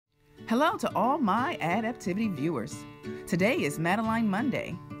Hello to all my Adaptivity viewers. Today is Madeline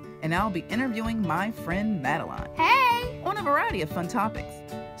Monday, and I'll be interviewing my friend Madeline. Hey! On a variety of fun topics.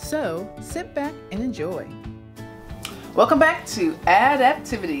 So sit back and enjoy. Welcome back to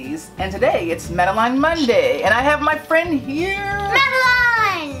Adaptivities, and today it's Madeline Monday, and I have my friend here.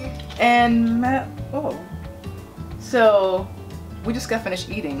 Madeline! And so we just got finished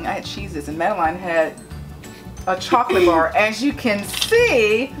eating. I had cheeses, and Madeline had a chocolate bar. As you can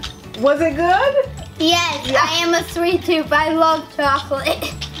see, was it good? Yes, yeah. I am a sweet tooth. I love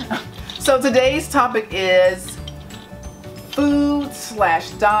chocolate. So today's topic is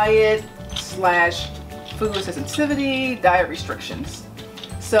food/diet/food sensitivity, diet restrictions.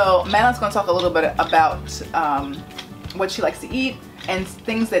 So Madeline's going to talk a little bit about what she likes to eat and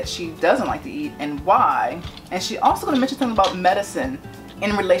things that she doesn't like to eat and why. And she's also going to mention something about medicine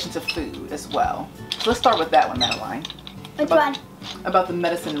in relation to food as well. So let's start with that one, Madeline. Which one? About the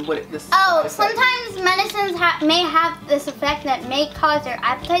medicine and what this. Oh, sometimes medicines may have this effect that may cause your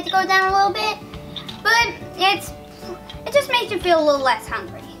appetite to go down a little bit, but it just makes you feel a little less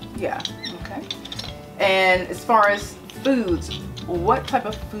hungry. Yeah. Okay. And as far as foods, what type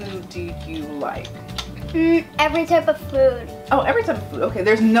of food do you like? Every type of food. Oh, every type of food. Okay.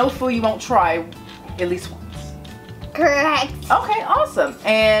 There's no food you won't try at least once. Correct. Okay. Awesome.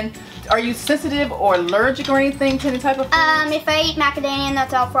 And are you sensitive or allergic or anything to any type of food? If I eat macadamia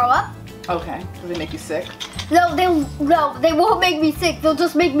nuts, I'll throw up. Okay. Does it make you sick? No, they won't make me sick. They'll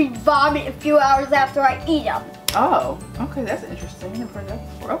just make me vomit a few hours after I eat them. Oh, okay. That's interesting. I never heard that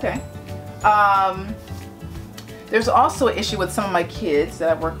before. Okay. There's also an issue with some of my kids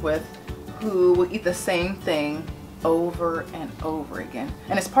that I work with who will eat the same thing over and over again.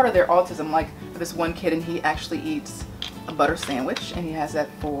 And it's part of their autism. Like this one kid, and he actually eats a butter sandwich, and he has that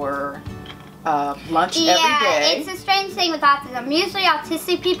for lunch every day. Yeah, it's a strange thing with autism. Usually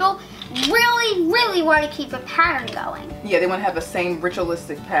autistic people really want to keep a pattern going. Yeah, they want to have the same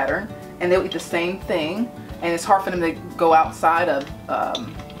ritualistic pattern, and they'll eat the same thing, and it's hard for them to go outside of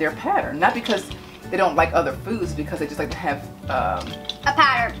their pattern. Not because they don't like other foods, because they just like to have a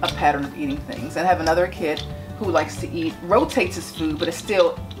pattern of eating things. And I have another kid who likes to rotates his food, but it's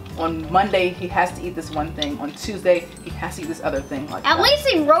still, on Monday he has to eat this one thing, on Tuesday he has to eat this other thing. Like At least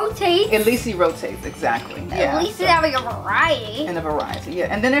he rotates. At least he rotates, exactly. At least he's having a variety. And a variety, yeah.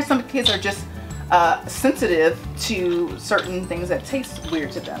 And then there's some kids that are just sensitive to certain things that taste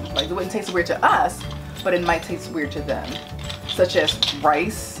weird to them. Like it wouldn't taste weird to us, but it might taste weird to them. Such as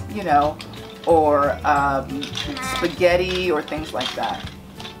rice, you know, or spaghetti or things like that.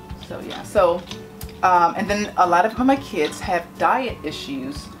 So yeah, so and then a lot of my kids have diet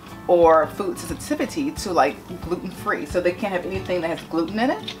issues or food sensitivity to like gluten-free, so they can't have anything that has gluten in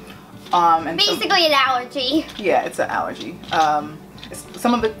it. And basically an allergy. Yeah, it's an allergy.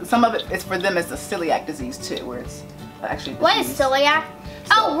 Some of it is for them. It's a celiac disease too, where it's actually. What is celiac?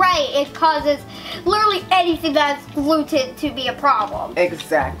 Oh right, it causes literally anything that's gluten to be a problem.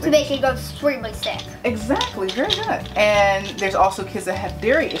 Exactly. So they can go extremely sick. Exactly, very good. And there's also kids that have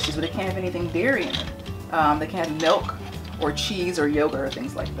dairy issues, but they can't have anything dairy in it. They can't have milk or cheese or yogurt or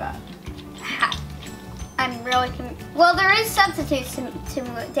things like that. I'm really well, there is substitutes to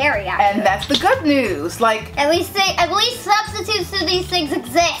dairy, actually. And that's the good news. Like at least substitutes to these things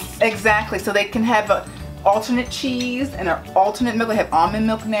exist. Exactly. So they can have a alternate cheese and an alternate milk. They have almond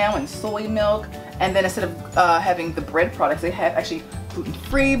milk now and soy milk, and then instead of having the bread products, they have actually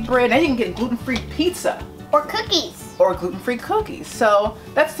gluten-free bread. Now you can get gluten-free pizza or cookies or gluten-free cookies. So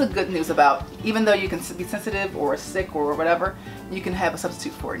that's the good news about, even though you can be sensitive or sick or whatever, you can have a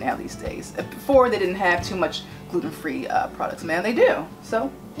substitute for it now these days. Before they didn't have too much gluten-free products. Now they do. So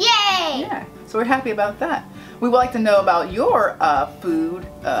yay! Yeah. So we're happy about that. We would like to know about your food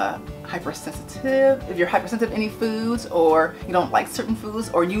hypersensitive, if you're hypersensitive to any foods, or you don't like certain foods,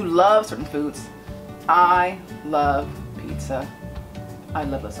 or you love certain foods. I love pizza. I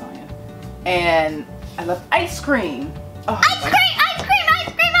love lasagna. And I love ice cream. Oh, ice cream, ice cream,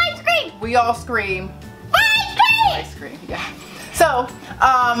 ice cream, ice cream! We all scream. Ice cream! Ice cream, yeah. So,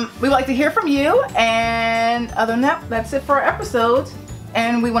 we would like to hear from you, and other than that, that's it for our episode.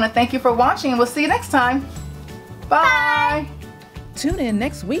 And we want to thank you for watching, and we'll see you next time. Bye! Tune in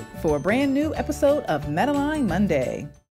next week for a brand new episode of Madeline Monday.